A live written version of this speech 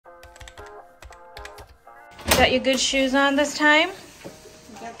got your good shoes on this time?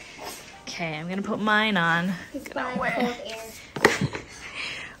 Yep. Okay, I'm gonna put mine on. It's cold air.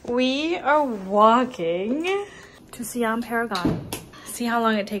 We are walking to SIAM Paragon. See how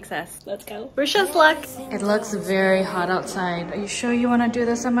long it takes us. Let's go. Wish us luck. It looks very hot outside. Are you sure you want to do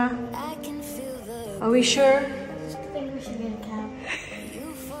this, Emma? Are we sure? I think we should get a cab.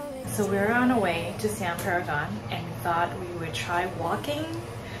 So we're on our way to SIAM Paragon and thought we would try walking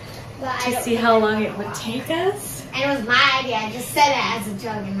to see how long it would take us. And it was my idea. I just said it as a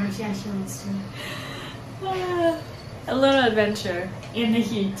joke and now she actually wants to. A little adventure in the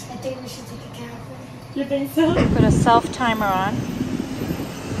heat. I think we should take a cab. You think so? Put a self timer on.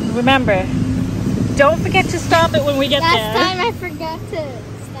 Remember, don't forget to stop it when we get there. Last time I forgot to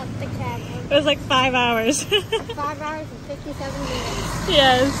stop the cab. It was like 5 hours. 5 hours and 57 minutes.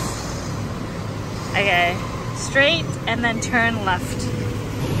 Yes. Okay, straight and then turn left.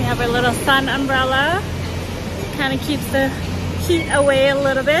 We have our little sun umbrella. Kind of keeps the heat away a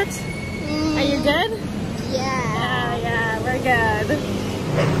little bit. Are you good? Yeah. Yeah, we're good.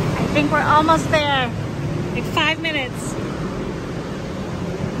 I think we're almost there. Like 5 minutes.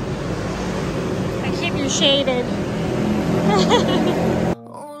 I keep you shaded.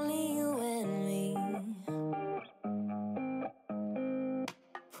 Only you and me.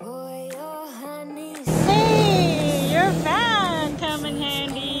 For your honey. Hey, your van come in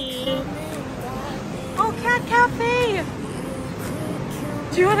handy. Oh, Cat Cafe.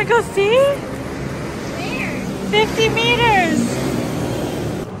 Do you want to go see? Where? 50 meters.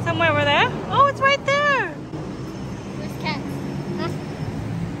 Somewhere over there? Oh, it's right there. Where's Cat? Huh?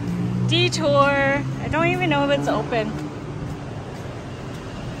 Detour. I don't even know if it's open.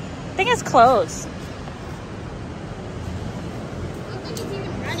 I think it's closed. I don't think it's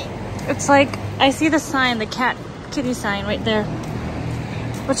even running. It's like, I see the sign, the kitty sign right there.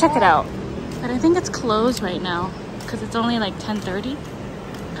 We'll check it out. But I think it's closed right now because it's only like 10:30.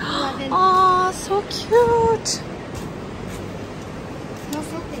 11. Oh, so cute. No,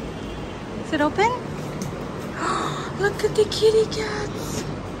 it's open. Is it open? Look at the kitty cats.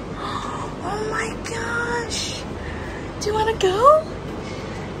 Oh my gosh. Do you want to go?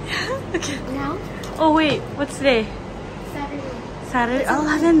 Yeah? Okay. No? Oh wait, what's today? Saturday. Saturday?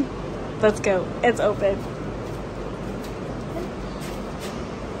 11. Let's go. It's open.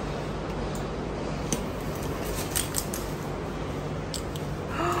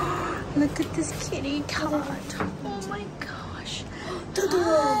 Look at this kitty cat. Oh my gosh.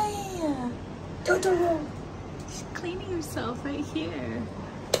 Hi. She's cleaning herself right here.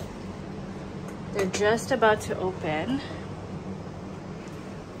 They're just about to open.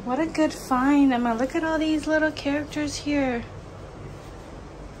 What a good find, Emma. Look at all these little characters here.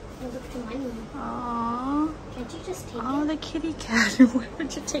 Look at the money. Aww. Can't you just take Oh, it? the kitty cat. Why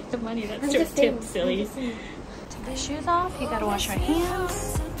would you take the money? That's I'm your just tip, saying. silly. I'm just saying. Take the shoes off. You gotta wash your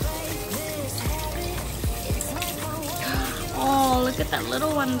hands. Oh, look at that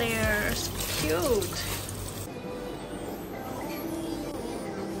little one there. So cute.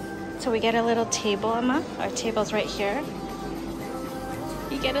 So we get a little table, Emma. Our table's right here.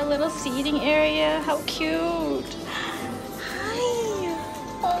 You get a little seating area. How cute. Hi.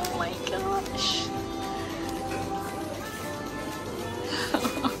 Oh my gosh.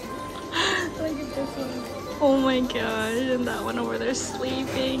 Look at this one. Oh my gosh. And that one over there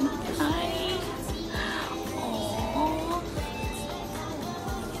sleeping. Hi. Aww.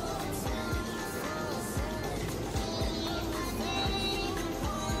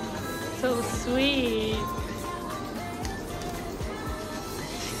 So sweet.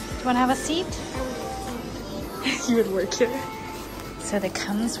 Do you want to have a seat? You would work here. So that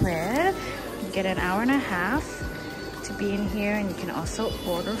comes with, you get an hour and a half to be in here, and you can also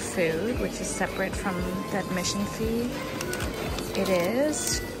order food, which is separate from the admission fee. It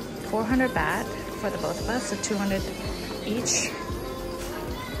is 400 baht for the both of us, so 200 each,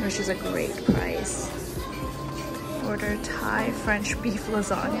 which is a great price. Order Thai French beef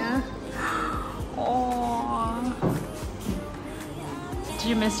lasagna. Oh, do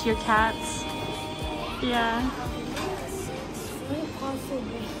you miss your cats? Yeah.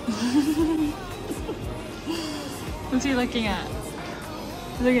 What's he looking at?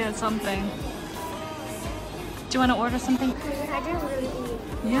 He's looking at something. Do you want to order something? I didn't really eat.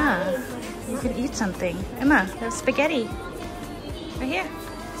 Yeah, you could eat something. Emma, there's spaghetti. Right here.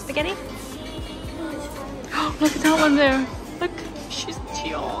 Spaghetti. Oh, look at that one there. Look, she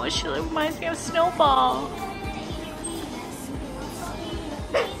reminds me of Snowball.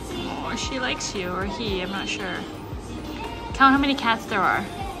 Oh, she likes you, or he, I'm not sure. Count how many cats there are.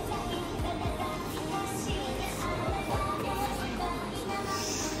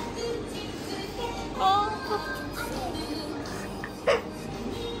 Oh.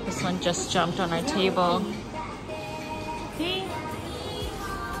 just jumped on our table. Hey,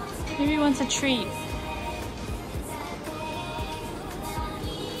 maybe he wants a treat.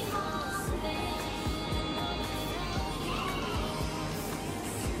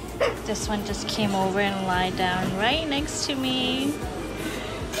 This one just came over and lied down right next to me.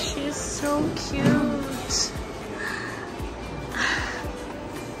 She's so cute.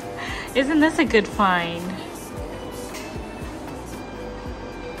 Isn't this a good find?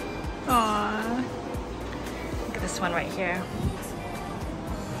 Aww. Look at this one right here.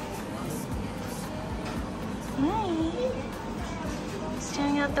 Hi.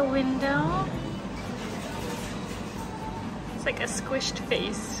 Staring out the window. It's like a squished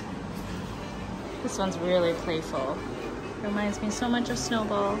face. This one's really playful. Reminds me so much of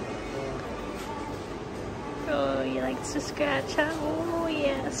Snowball. Oh, he likes to scratch, huh? Oh,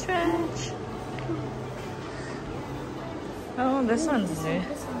 yeah, stretch. Oh, this one's new.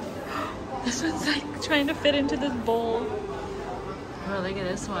 This one's like trying to fit into this bowl. Oh, look at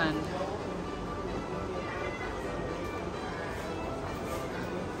this one.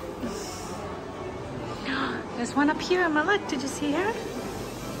 There's one up here, Emma. Look, did you see her?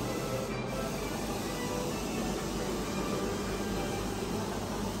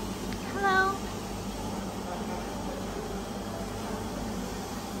 Hello.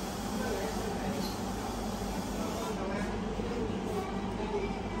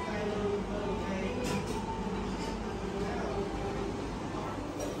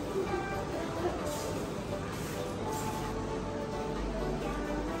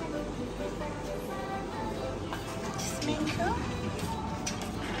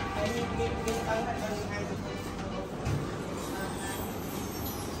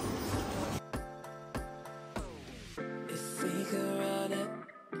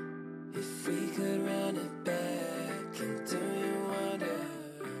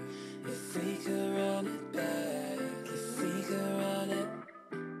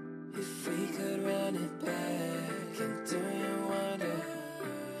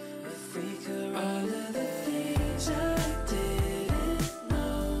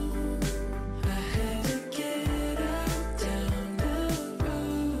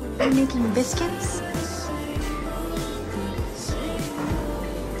 Are you making biscuits?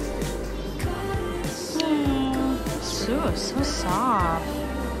 So soft.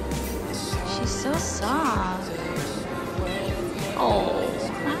 She's so soft. Oh,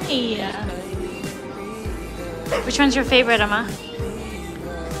 hi. Which one's your favorite, Emma?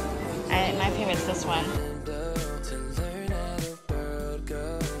 My favorite's this one.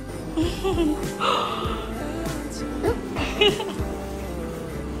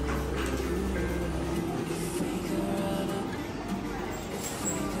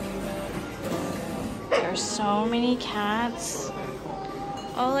 There's so many cats.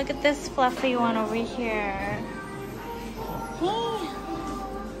 Oh, look at this fluffy one over here. Hey.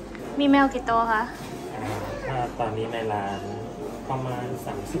 มีแมวกี่ตัวคะ ตอนนี้ในร้านประมาณ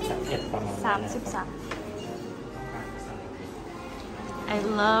30-31ประมาณ33 I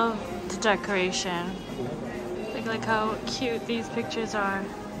love the decoration. Look how cute these pictures are.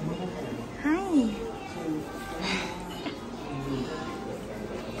 Hi.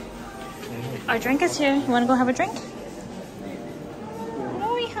 Our drink is here. You want to go have a drink?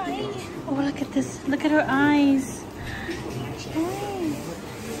 Oh, hi. Oh, look at this. Look at her eyes. Oh.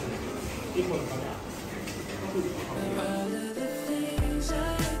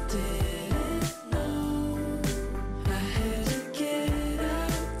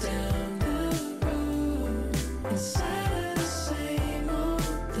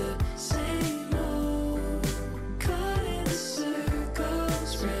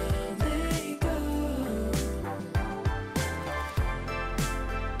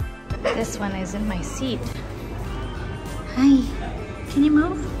 This one is in my seat. Hi, can you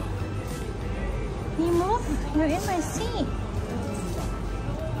move? Can you move? You're in my seat.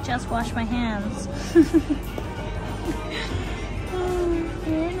 Just wash my hands. Oh,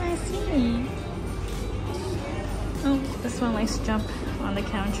 you're in my seat. Oh, this one likes to jump on the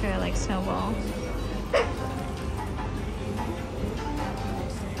counter like Snowball.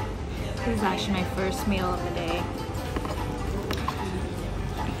 This is actually my first meal of the day.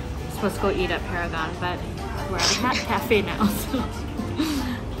 Supposed to go eat at Paragon, but we're at a cat cafe now, so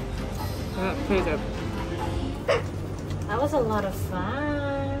pretty good. That was a lot of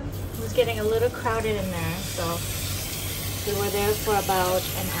fun. It was getting a little crowded in there, so we were there for about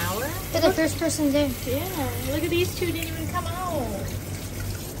an hour. They're the first person there. Yeah, look at these two, didn't even come out.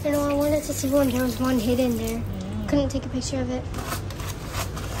 You know, I wanted to see one. There was one hidden there. Couldn't take a picture of it.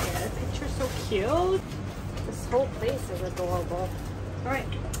 Yeah, that picture's so cute. This whole place is adorable. All right.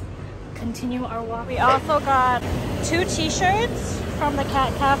 continue our walk. We also got 2 t-shirts from the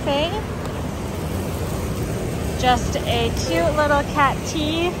cat cafe. Just a cute little cat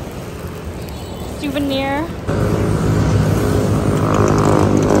tea souvenir.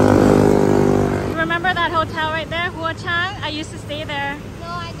 Remember that hotel right there, Hua Chang? I used to stay there. No,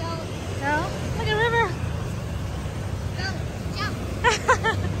 I don't. No? Look at the river. Go, jump.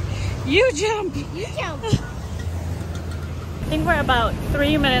 You jump. You jump. I think we're about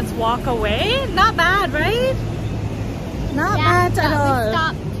 3 minutes walk away. Not bad, right? Not bad at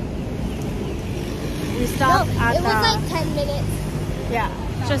all. We stopped at it was like 10 minutes. Yeah,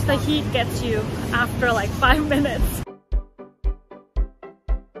 just the heat gets you after like 5 minutes.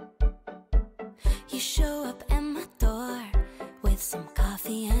 You show up at my door with some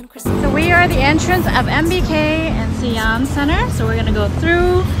coffee and croissants. So we are at the entrance of MBK and SIAM Center. So we're gonna go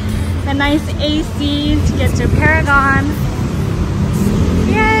through the nice AC to get to Paragon.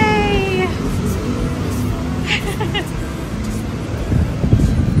 Yay!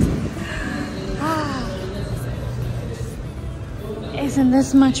 Isn't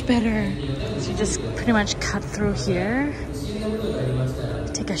this much better? So you just pretty much cut through here.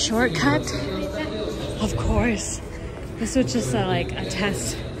 Take a shortcut. Of course. This was just like a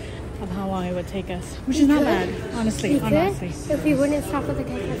test of how long it would take us, which is not bad, honestly. Honestly. If we wouldn't stop at the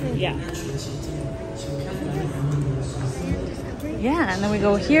cat cafe. Yeah. Yeah, and then we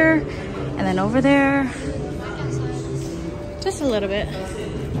go here, and then over there. Just a little bit.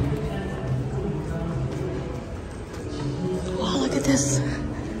 Oh, look at this.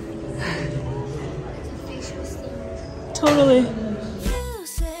 Totally. You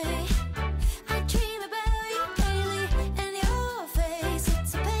say, I dream about you daily, and your face,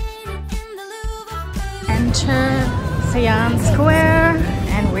 it's a painting in the Louvre. Enter Siam Square,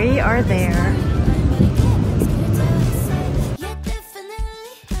 and we are there. Yeah,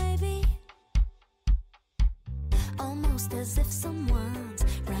 definitely, baby. Almost as if someone's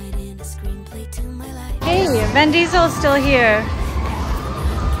writing a screenplay to my life. Hey, Vin Diesel's still here.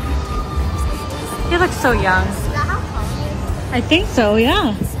 He looks so young. I think so,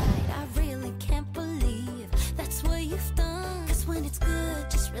 yeah. I really can't believe that's what you've done. 'Cause when it's good,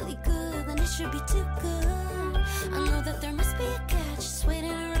 just really good, then it should be too good. I know that there must be a catch just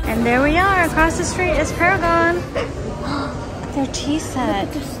waiting around. And there we are. Across the street is Paragon. Their tea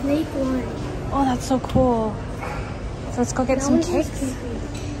set. The snake one. Oh, that's so cool. So let's go get some cakes.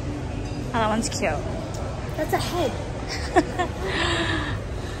 Oh, that one's cute. That's a head.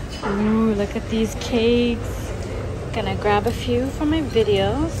 Ooh, look at these cakes. Gonna grab a few for my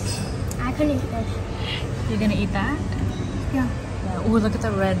videos. I couldn't eat this. You're gonna eat that? Yeah. Yeah. Ooh, look at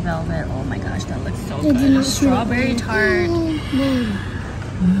the red velvet. Oh my gosh, that looks so They do good. not Strawberry tart.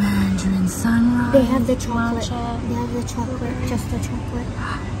 Mandarin sunrise. They have the chocolate. Matcha. They have the chocolate. Just the chocolate.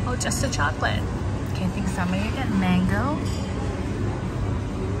 Oh, just a chocolate. Okay, I think somebody will get mango.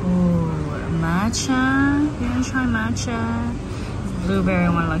 Ooh, matcha. You gonna try matcha? This blueberry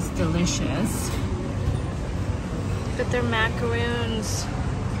one looks delicious. Look at their macaroons.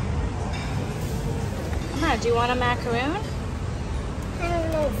 Mama, do you want a macaroon? I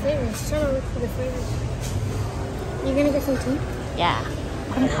don't know flavors. Trying to look for the flavors. You're gonna get some tea? Yeah.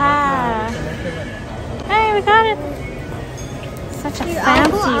 Hey, we got it. Such a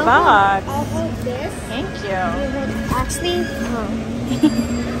fancy box. I'll hold this. Thank you. Actually,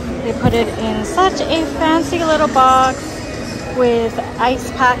 They put it in such a fancy little box with ice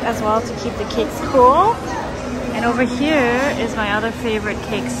pack as well to keep the cakes cool. And over here is my other favorite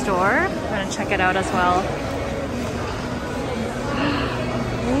cake store. I'm gonna check it out as well.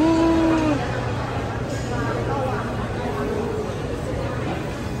 Ooh.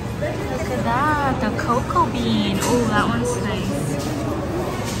 Look at that, the cocoa bean. Oh, that one's nice.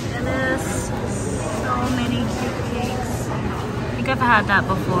 Look at this. So many cute cakes. I think I've had that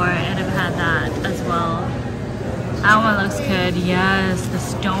before, and I've had that as well. That one looks good. Yes, the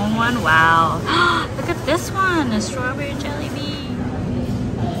stone one. Wow. Look at this one, a strawberry jelly bean.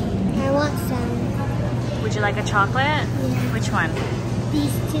 I want some. Would you like a chocolate? Yeah. Which one?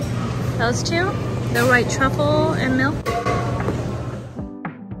 These two. Those two? The white truffle and milk?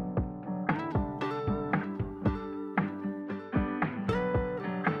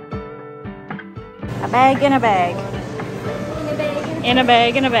 A bag in a bag. In a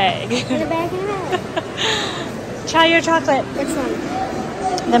bag. In a bag in a bag. In a bag. In a bag. Try your chocolate. Which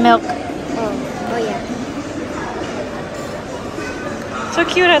one? The milk. Oh yeah. So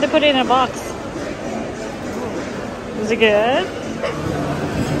cute how they put it in a box. Is it good?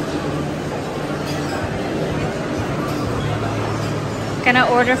 Gonna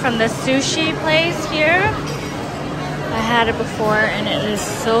order from the sushi place here. I had it before and it is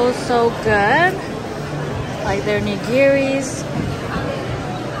so good. Like their nigiris.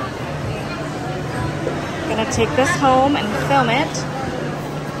 I'm gonna take this home and film it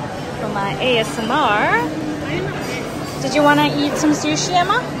for my ASMR. Did you want to eat some sushi,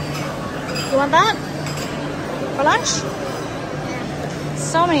 Emma? You want that for lunch?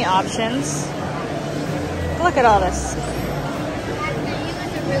 So many options. Look at all this.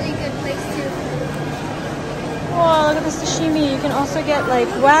 Really good place too. Whoa, look at the sashimi. You can also get like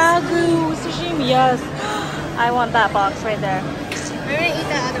wagyu sashimi. Yes. I want that box right there. I'm gonna eat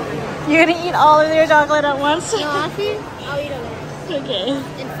the other one. You're gonna eat all of your chocolate at once? No, I'll eat it Okay.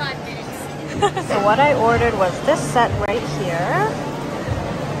 in 5 minutes. So what I ordered was this set right here.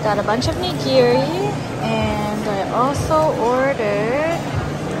 Got a bunch of nigiri. And I also ordered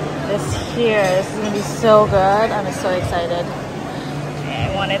this here. This is gonna be so good. I'm so excited.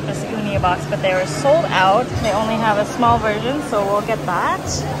 I wanted this uni box, but they were sold out. They only have a small version, so we'll get that.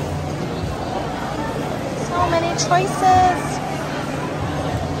 So many choices.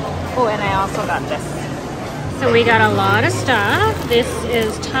 Oh, and I also got this. So we got a lot of stuff. This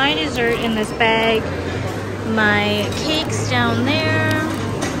is Thai dessert in this bag. My cakes down there.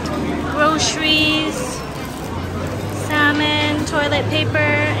 Groceries. Salmon, toilet paper.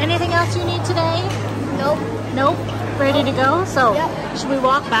 Anything else you need today? Nope. Nope. Ready to go? So, Yep. should we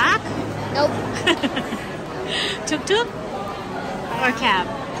walk back? Nope. Tuk-tuk? Or cab?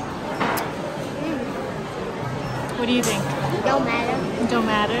 What do you think? Don't matter. Don't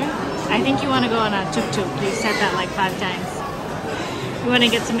matter? I think you want to go on a tuk-tuk. You said that like 5 times. You want to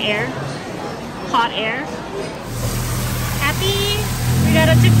get some air? Hot air? Happy? We got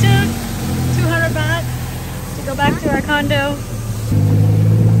a tuk-tuk. 200 baht to go back to our condo.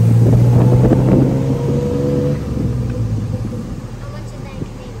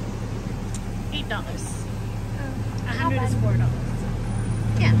 $8. $100 is $4.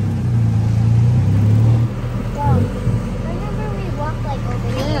 Yeah. Remember we walked like over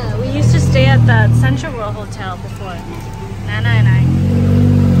here? Yeah, we used to stay at the Central World Hotel before. Nana and I.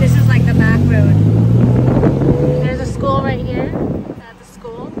 This is like the back road. There's a school right here. At the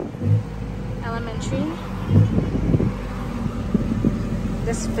school. Elementary.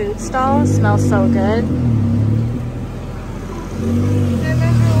 This food stall smells so good. Remember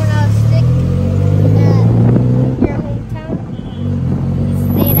when I was sick at your hometown? We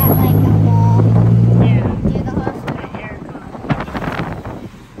stayed at like a mall Yeah. near the hospital.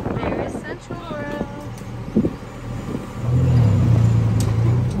 There is Central World.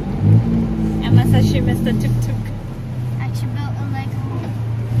 Emma says she missed the tuk-tuk. Actually built a leg.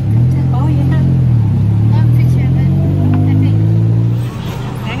 Oh yeah. I have a picture of it. I think.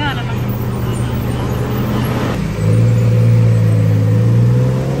 Hang on, Emma.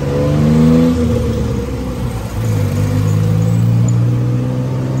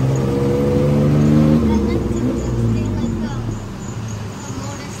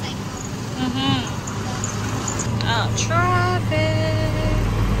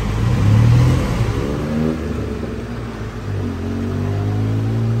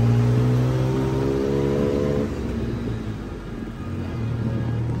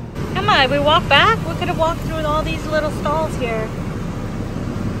 If we walk back, we could have walked through all these little stalls here.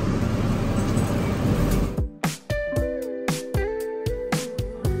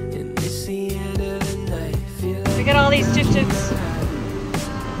 We got all these tuk-tuks.